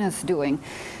was Venus doing?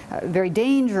 Very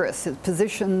dangerous,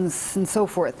 positions and so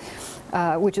forth.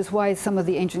 Which is why some of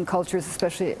the ancient cultures,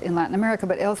 especially in Latin America,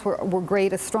 but elsewhere, were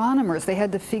great astronomers. They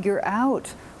had to figure out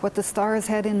what the stars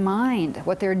had in mind,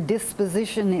 what their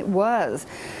disposition was.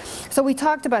 So we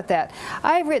talked about that.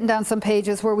 I've written down some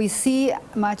pages where we see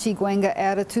Machiguenga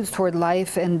attitudes toward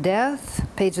life and death,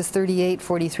 pages 38,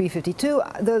 43, 52.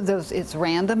 It's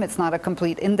random, it's not a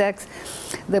complete index.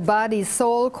 The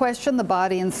body-soul question, the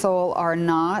body and soul are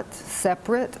not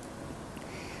separate.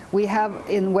 We have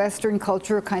in Western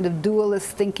culture a kind of dualist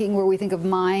thinking where we think of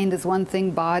mind as one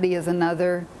thing, body as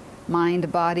another.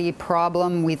 Mind-body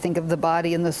problem. We think of the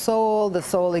body and the soul. The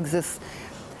soul exists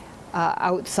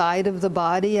outside of the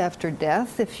body after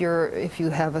death, if you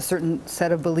have a certain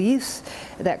set of beliefs,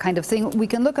 that kind of thing. We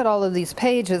can look at all of these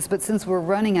pages, but since we're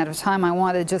running out of time, I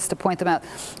wanted just to point them out.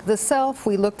 The self,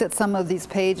 we looked at some of these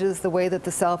pages, the way that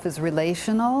the self is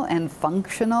relational and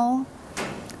functional,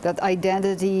 that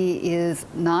identity is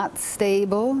not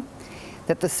stable,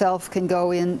 that the self can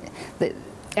go in, that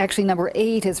actually number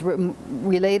 8 is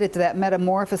related to that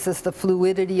metamorphosis, the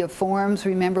fluidity of forms.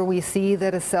 Remember, we see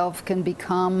that a self can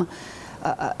become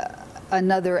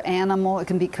another animal, it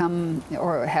can become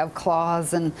or have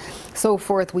claws and so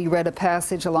forth. We read a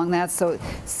passage along that, so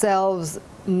selves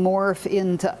morph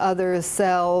into other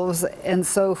selves and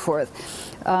so forth.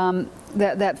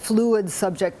 That fluid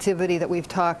subjectivity that we've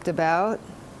talked about.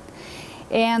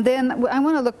 And then I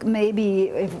want to look, maybe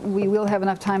if we will have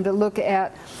enough time, to look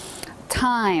at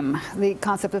time, the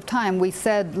concept of time. We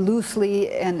said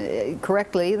loosely and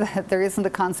correctly that there isn't a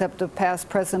concept of past,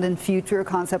 present, and future, a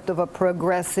concept of a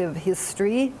progressive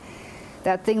history,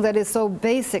 that thing that is so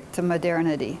basic to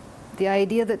modernity. The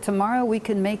idea that tomorrow we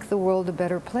can make the world a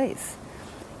better place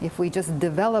if we just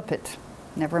develop it.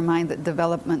 Never mind that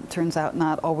development turns out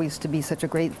not always to be such a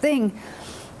great thing.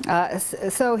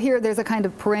 So here there's a kind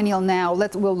of perennial now.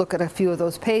 We'll look at a few of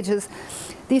those pages.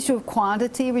 The issue of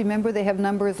quantity, remember they have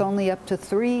numbers only up to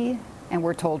 3, and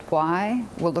we're told why.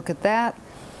 We'll look at that.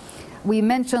 We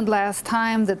mentioned last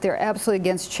time that they're absolutely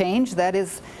against change. That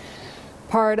is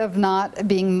part of not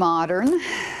being modern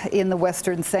in the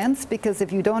Western sense, because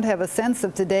if you don't have a sense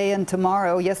of today and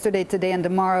tomorrow, yesterday, today, and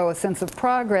tomorrow, a sense of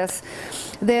progress,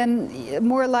 then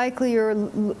more likely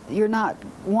you're not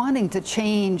wanting to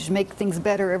change, make things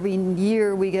better. Every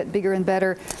year we get bigger and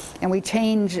better, and we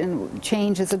change, and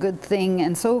change is a good thing,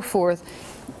 and so forth,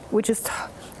 which is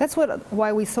that's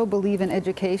why we so believe in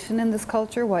education in this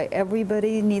culture, why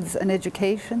everybody needs an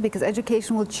education, because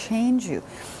education will change you.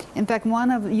 In fact, one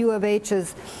of U of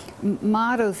H's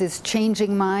mottos is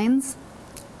changing minds.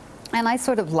 And I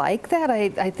sort of like that.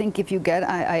 I think if you get,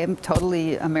 I am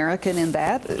totally American in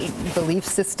that belief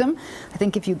system. I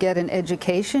think if you get an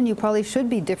education, you probably should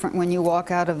be different when you walk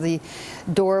out of the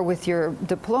door with your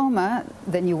diploma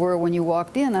than you were when you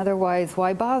walked in. Otherwise,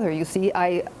 why bother? You see,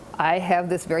 I have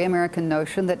this very American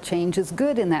notion that change is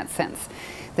good in that sense.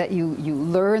 That you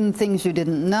learn things you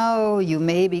didn't know, you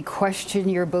maybe question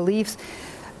your beliefs.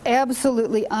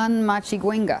 Absolutely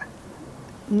unmachiguenga.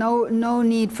 No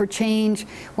need for change.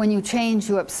 When you change,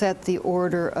 you upset the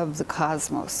order of the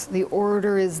cosmos. The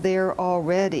order is there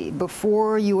already.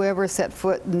 Before you ever set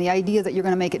foot, and the idea that you're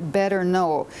going to make it better,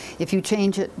 no. If you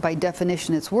change it, by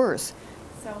definition, it's worse.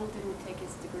 Saul didn't take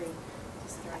his degree.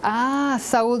 Ah,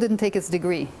 Saul didn't take his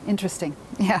degree. Interesting.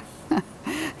 Yeah.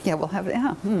 Yeah, we'll have,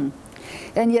 yeah.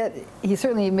 And yet, he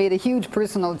certainly made a huge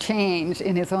personal change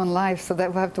in his own life, so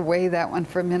that we'll have to weigh that one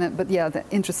for a minute. But yeah,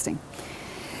 interesting.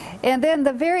 And then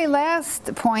the very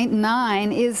last point,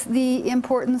 9, is the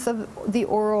importance of the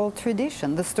oral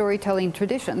tradition, the storytelling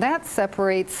tradition. That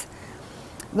separates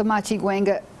the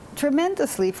Machiguenga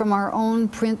tremendously from our own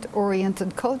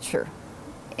print-oriented culture.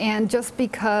 And just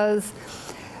because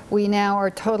we now are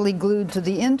totally glued to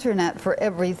the internet for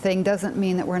everything doesn't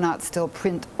mean that we're not still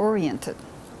print-oriented.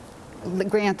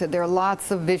 Granted, there are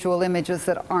lots of visual images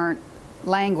that aren't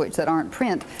language, that aren't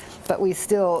print, but we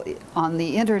still, on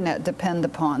the internet, depend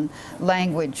upon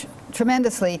language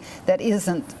tremendously that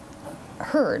isn't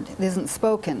heard, it isn't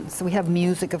spoken. So we have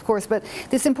music, of course, but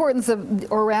this importance of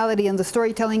orality and the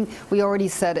storytelling, we already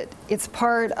said it. It's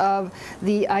part of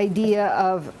the idea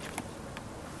of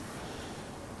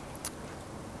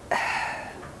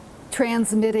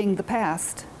transmitting the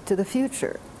past to the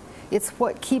future. It's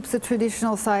what keeps a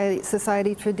traditional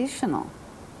society traditional.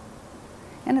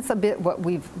 And it's a bit what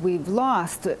we've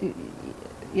lost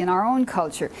in our own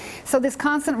culture. So this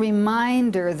constant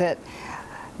reminder that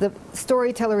the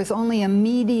storyteller is only a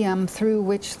medium through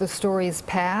which the stories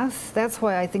pass. That's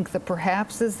why I think the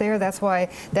perhaps is there. That's why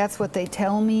that's what they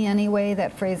tell me anyway.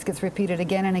 That phrase gets repeated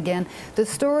again and again. The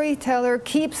storyteller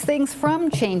keeps things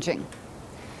from changing,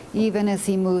 even as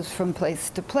he moves from place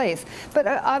to place. But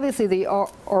obviously the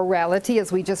orality,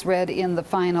 as we just read in the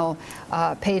final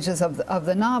pages of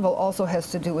the novel, also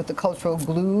has to do with the cultural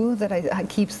glue that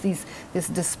keeps this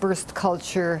dispersed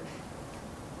culture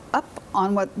up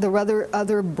on what the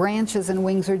other branches and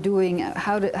wings are doing.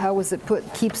 How was it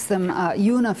put? Keeps them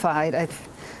unified,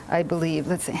 I believe.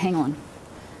 Let's see, hang on.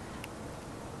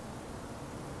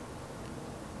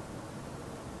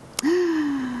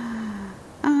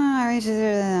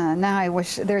 Now I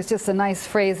wish there's just a nice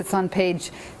phrase. It's on page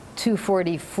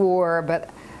 244, but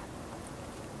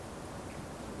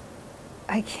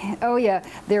I can't, oh yeah,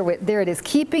 there it is.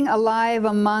 Keeping alive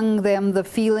among them the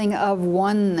feeling of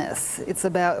oneness. It's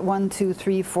about 1, 2,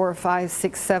 3, 4, 5,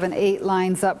 6, 7, 8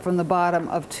 lines up from the bottom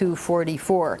of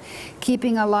 244.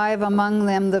 Keeping alive among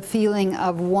them the feeling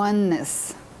of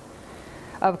oneness,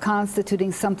 of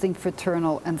constituting something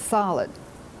fraternal and solid.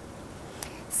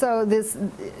 So this,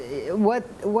 what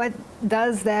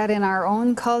does that in our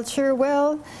own culture?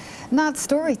 Well, not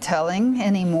storytelling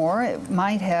anymore. It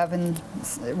might have in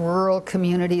rural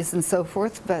communities and so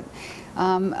forth, but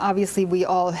obviously we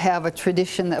all have a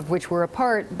tradition of which we're a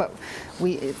part, but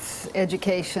it's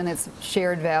education, it's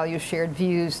shared values, shared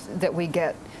views that we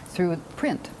get through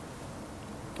print,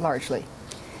 largely.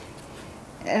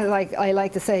 Like I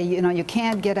like to say, you know, you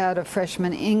can't get out of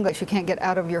freshman English, you can't get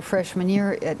out of your freshman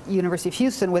year at University of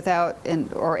Houston without,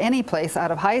 or any place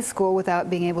out of high school without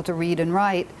being able to read and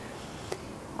write.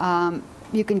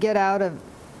 You can get out of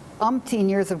umpteen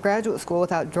years of graduate school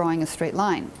without drawing a straight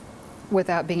line,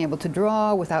 without being able to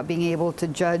draw, without being able to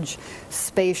judge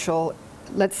spatial.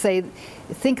 Let's say,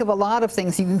 think of a lot of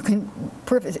things you can,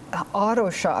 auto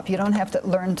shop, you don't have to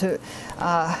learn to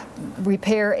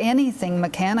repair anything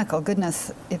mechanical.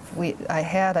 Goodness, if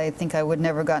I think I would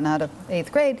never gotten out of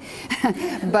 8th grade.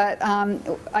 But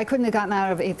I couldn't have gotten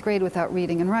out of 8th grade without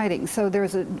reading and writing. So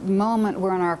there's a moment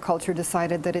where in our culture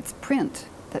decided that it's print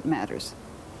that matters,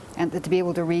 and that to be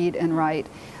able to read and write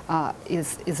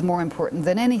is more important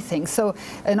than anything. So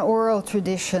an oral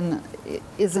tradition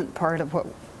isn't part of what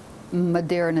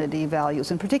modernity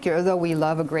values in particular, though we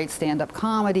love a great stand-up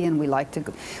comedy and we like to,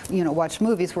 you know, watch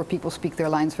movies where people speak their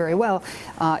lines very well.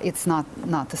 It's not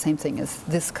the same thing as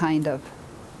this kind of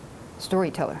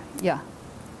storyteller. Yeah.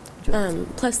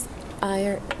 Plus,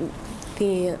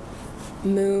 the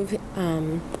move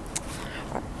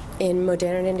in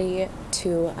modernity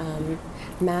to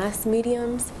mass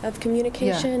mediums of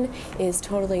communication is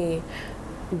totally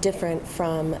different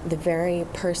from the very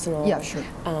personal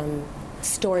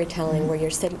storytelling where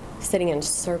you're sitting in a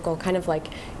circle, kind of like,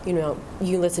 you know,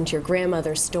 you listen to your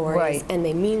grandmother's stories and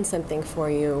they mean something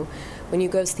for you. When you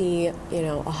go see, you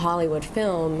know, a Hollywood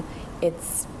film,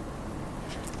 it's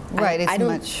I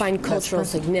don't find cultural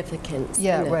significance.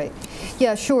 Yeah, right.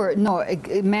 Yeah, sure. No, a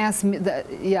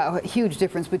huge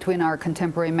difference between our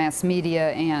contemporary mass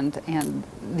media and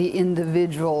the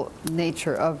individual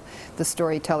nature of the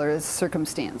storyteller's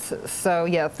circumstances. So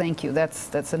yeah, thank you.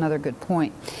 That's another good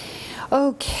point.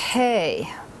 Okay.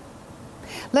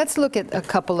 Let's look at a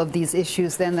couple of these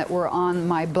issues then that were on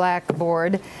my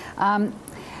blackboard.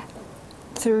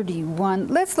 31.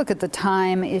 Let's look at the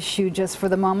time issue just for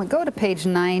the moment. Go to page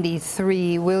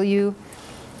 93, will you?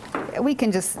 We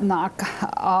can just knock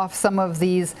off some of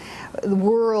these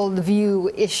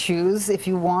worldview issues if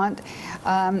you want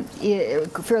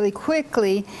fairly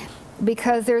quickly,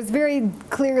 because there's very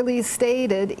clearly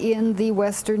stated in the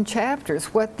Western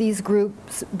chapters what these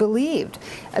groups believed.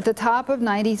 At the top of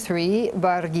 93,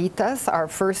 Vargitas, our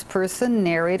first-person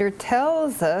narrator,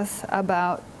 tells us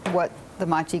about what the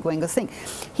Machiguengas think.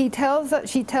 He tells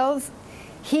us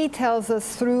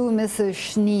through Mrs.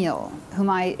 Schneal, whom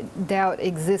I doubt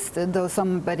existed, though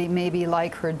somebody maybe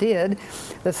like her did,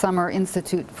 the Summer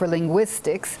Institute for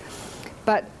Linguistics.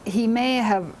 But he may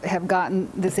have gotten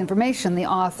this information, the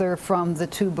author, from the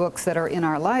 2 books that are in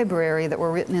our library that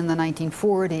were written in the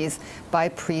 1940s by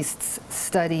priests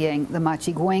studying the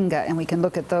Machiguenga, and we can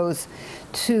look at those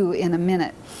 2 in a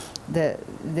minute, the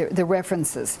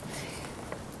references.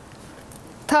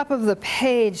 Top of the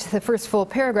page, the first full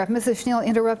paragraph, Mrs. Schneal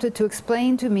interrupted to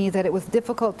explain to me that it was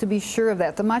difficult to be sure of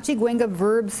that. The Machiguenga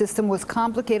verb system was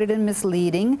complicated and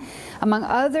misleading, among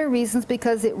other reasons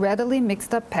because it readily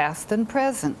mixed up past and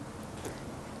present.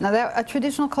 Now, a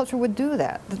traditional culture would do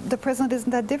that. The present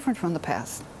isn't that different from the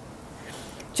past.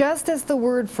 Just as the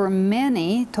word for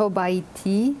many,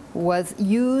 tobaiti, was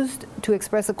used to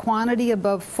express a quantity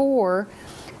above 4,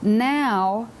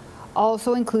 now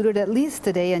also included at least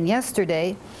today and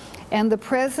yesterday, and the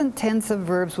present tense of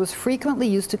verbs was frequently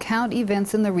used to count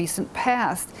events in the recent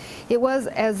past. It was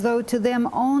as though to them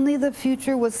only the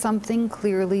future was something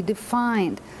clearly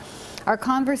defined. Our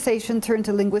conversation turned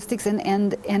to linguistics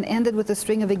and ended with a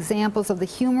string of examples of the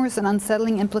humorous and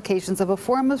unsettling implications of a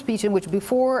form of speech in which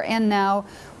before and now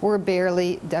were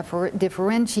barely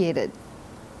differentiated.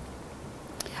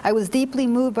 I was deeply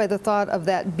moved by the thought of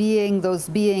that being, those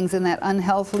beings in the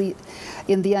unhealthy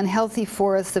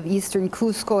forests of eastern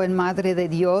Cusco and Madre de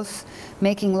Dios,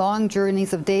 making long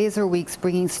journeys of days or weeks,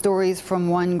 bringing stories from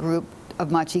one group of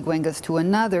Machiguengas to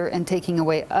another and taking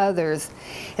away others.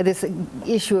 And this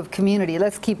issue of community,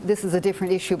 this is a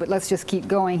different issue, but let's just keep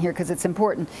going here because it's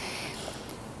important.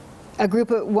 a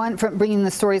group of one, from bringing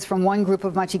the stories from one group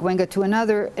of Machiguenga to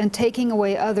another and taking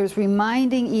away others,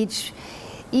 reminding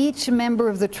each member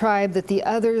of the tribe that the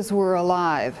others were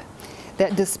alive,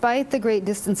 that despite the great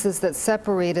distances that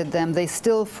separated them, they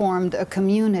still formed a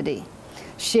community,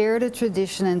 shared a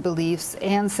tradition and beliefs,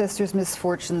 ancestors'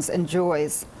 misfortunes and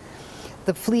joys.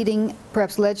 The fleeting,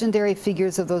 perhaps legendary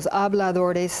figures of those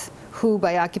habladores who,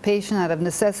 by occupation, out of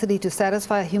necessity to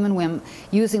satisfy a human whim,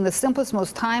 using the simplest,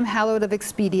 most time-hallowed of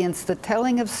expedients, the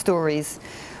telling of stories,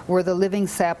 were the living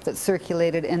sap that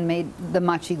circulated and made the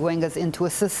Machiguengas into a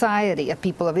society, a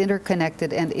people of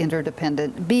interconnected and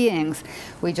interdependent beings.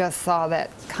 We just saw that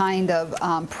kind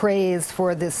of praise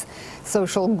for this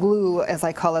social glue, as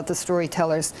I call it, the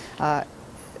storytellers.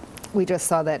 We just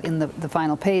saw that in the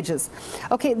final pages.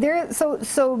 Okay,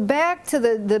 so back to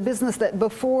the business that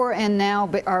before and now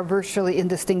are virtually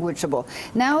indistinguishable.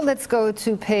 Now let's go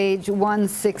to page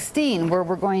 116, where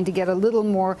we're going to get a little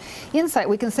more insight.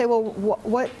 We can say, well,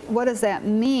 what does that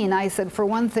mean? I said, for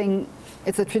one thing,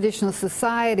 it's a traditional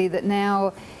society that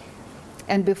now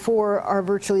and before are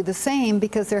virtually the same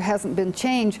because there hasn't been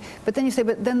change. But then you say,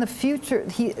 but then the future,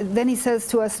 then he says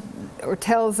to us, or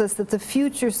tells us that the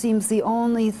future seems the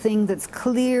only thing that's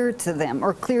clear to them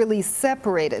or clearly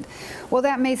separated. Well,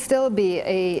 that may still be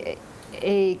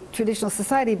a traditional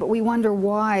society, but we wonder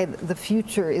why the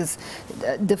future is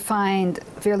defined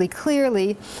fairly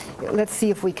clearly. Let's see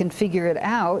if we can figure it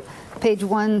out. Page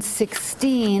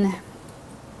 116.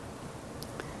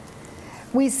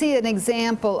 We see an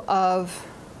example of,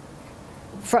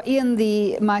 in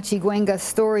the Machiguenga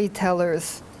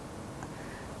storytellers'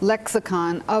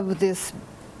 lexicon, of this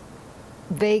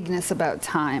vagueness about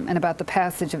time and about the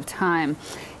passage of time.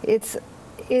 It's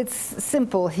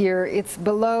simple here. It's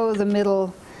below the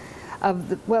middle of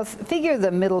the, well, figure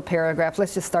the middle paragraph.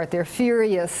 Let's just start there.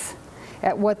 Furious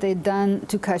at what they'd done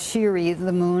to Kashiri,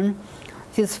 the moon,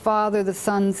 his father, the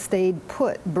sun, stayed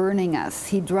put, burning us.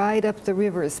 He dried up the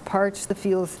rivers, parched the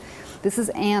fields. This is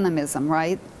animism,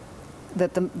 right?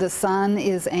 That the sun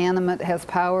is animate, has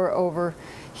power over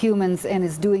humans, and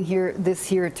is doing this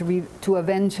here to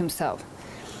avenge himself.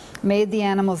 Made the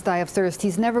animals die of thirst.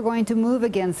 He's never going to move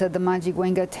again, said the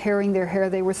Machiguenga, tearing their hair.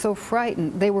 They were so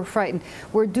frightened. They were frightened.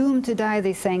 We're doomed to die,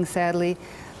 they sang sadly.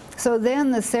 So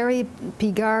then the Seri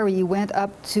Pigari went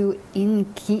up to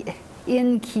Inkite.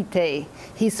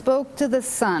 He spoke to the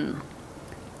sun.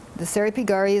 The Seri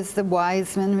Pigari is the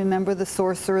wise man, remember, the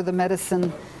sorcerer, the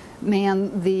medicine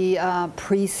man, the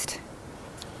priest.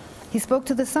 He spoke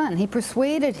to the sun. He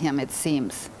persuaded him, it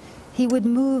seems. He would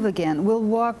move again. We'll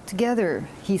walk together,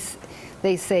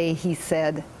 they say, he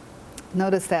said.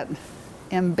 Notice that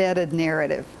embedded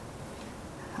narrative.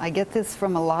 I get this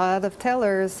from a lot of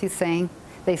tellers, he's saying.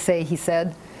 They say, he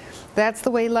said. That's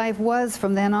the way life was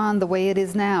from then on, the way it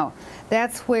is now.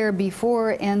 That's where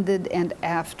before ended and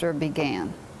after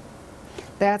began.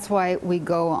 That's why we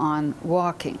go on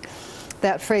walking.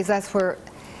 That phrase, that's where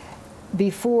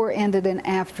before ended and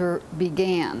after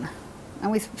began. And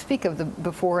we speak of the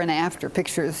before and after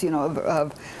pictures, you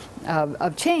know,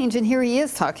 of change, and here he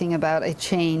is talking about a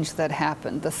change that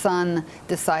happened. The sun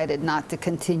decided not to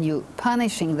continue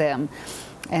punishing them.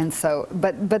 And so,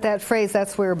 but that phrase,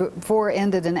 that's where before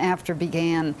ended and after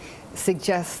began,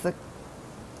 suggests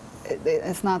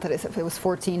it's not that it was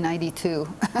 1492.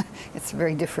 It's a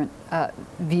very different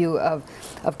view of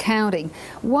counting.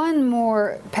 One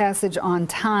more passage on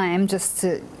time, just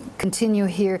to continue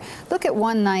here. Look at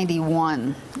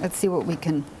 191. Let's see what we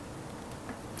can.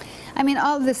 I mean,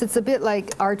 all of this, it's a bit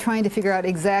like our trying to figure out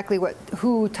exactly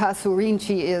who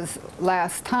Tasurinchi is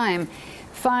last time.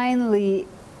 Finally,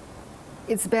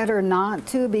 it's better not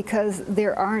to, because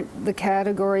there aren't the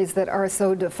categories that are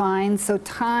so defined. So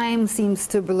time seems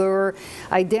to blur.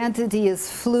 Identity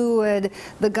is fluid.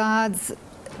 The gods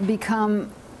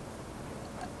become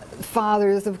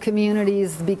fathers of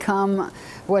communities, become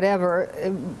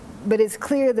whatever. But it's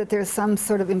clear that there's some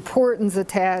sort of importance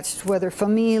attached, whether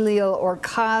familial or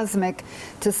cosmic,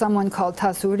 to someone called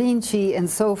Tasurinchi and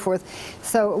so forth.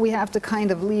 So we have to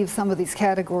kind of leave some of these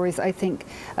categories, I think,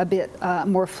 a bit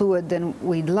more fluid than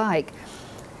we'd like.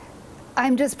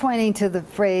 I'm just pointing to the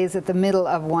phrase at the middle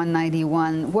of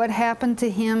 191. What happened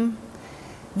to him?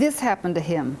 This happened to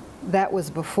him. That was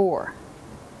before.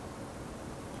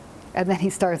 And then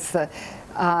he starts the...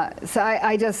 so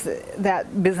I just,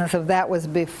 that business of that was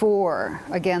before,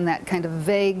 again, that kind of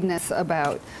vagueness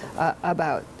about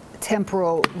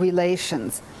temporal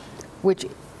relations, which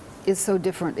is so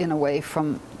different in a way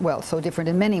from, well, so different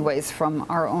in many ways from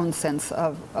our own sense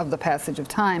of the passage of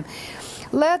time.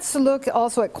 Let's look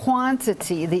also at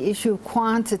quantity, the issue of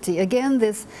quantity. Again,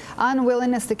 this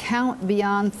unwillingness to count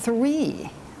beyond 3.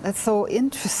 That's so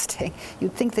interesting.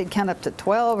 You'd think they'd count up to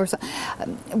 12 or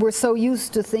something. We're so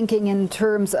used to thinking in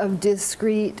terms of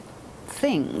discrete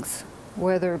things,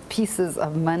 whether pieces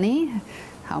of money,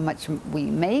 how much we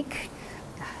make,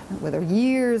 whether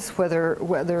years, whether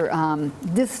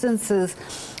distances.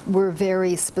 We're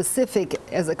very specific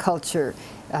as a culture,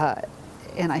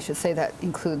 and I should say that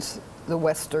includes the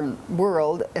Western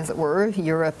world, as it were,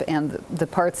 Europe and the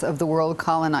parts of the world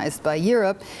colonized by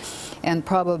Europe, and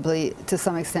probably to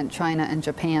some extent China and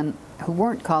Japan, who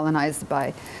weren't colonized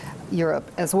by Europe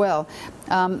as well.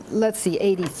 Let's see,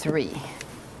 83.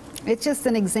 It's just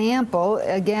an example.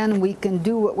 Again, we can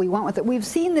do what we want with it. We've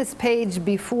seen this page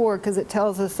before because it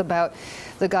tells us about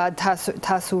the god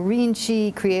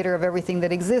Tasurinchi, creator of everything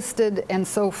that existed, and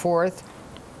so forth.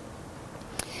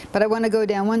 But I want to go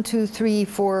down 1, 2, 3,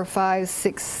 4, 5,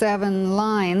 6, 7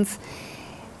 lines.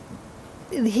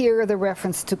 Here are the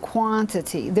reference to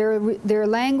quantity. Their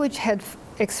language had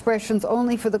expressions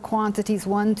only for the quantities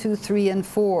 1, 2, 3, and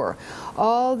 4.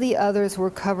 All the others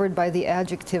were covered by the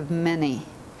adjective many.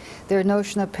 Their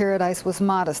notion of paradise was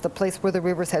modest, a place where the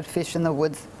rivers had fish and the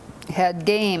woods had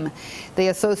game. They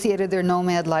associated their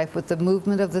nomad life with the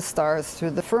movement of the stars through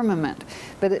the firmament.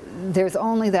 But there's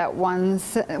only that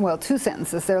two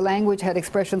sentences. Their language had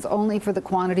expressions only for the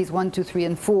quantities 1, 2, 3,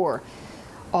 and 4.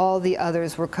 All the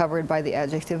others were covered by the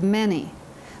adjective many.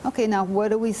 Okay, now what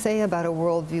do we say about a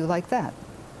worldview like that?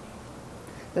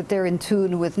 That they're in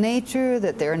tune with nature,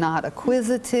 that they're not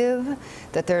acquisitive,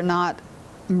 that they're not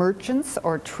merchants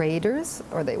or traders,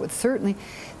 or they would certainly,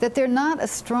 that they're not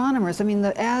astronomers. I mean,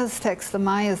 the Aztecs, the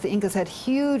Mayas, the Incas had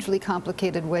hugely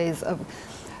complicated ways of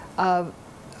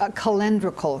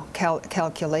calendrical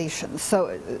calculations.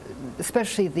 So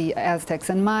especially the Aztecs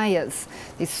and Mayas,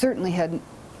 they certainly had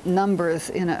numbers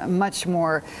in a much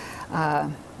more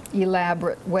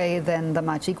elaborate way than the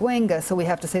Machiguenga. So we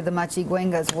have to say the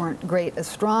Machiguengas weren't great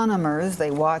astronomers.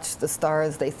 They watched the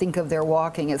stars. They think of their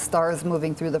walking as stars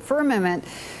moving through the firmament,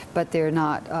 but they're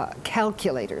not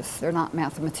calculators. They're not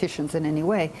mathematicians in any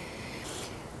way.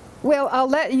 Well, I'll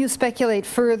let you speculate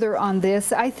further on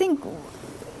this. I think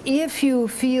if you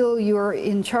feel you're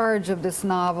in charge of this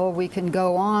novel, we can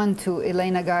go on to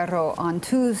Elena Garro on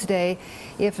Tuesday.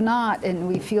 If not, and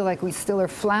we feel like we still are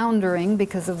floundering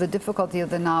because of the difficulty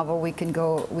of the novel, we can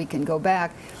go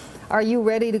back. Are you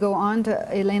ready to go on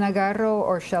to Elena Garro,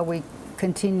 or shall we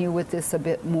continue with this a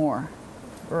bit more?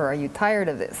 Or are you tired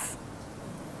of this?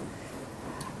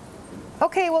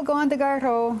 Okay, we'll go on to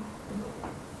Garro.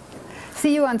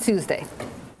 See you on Tuesday.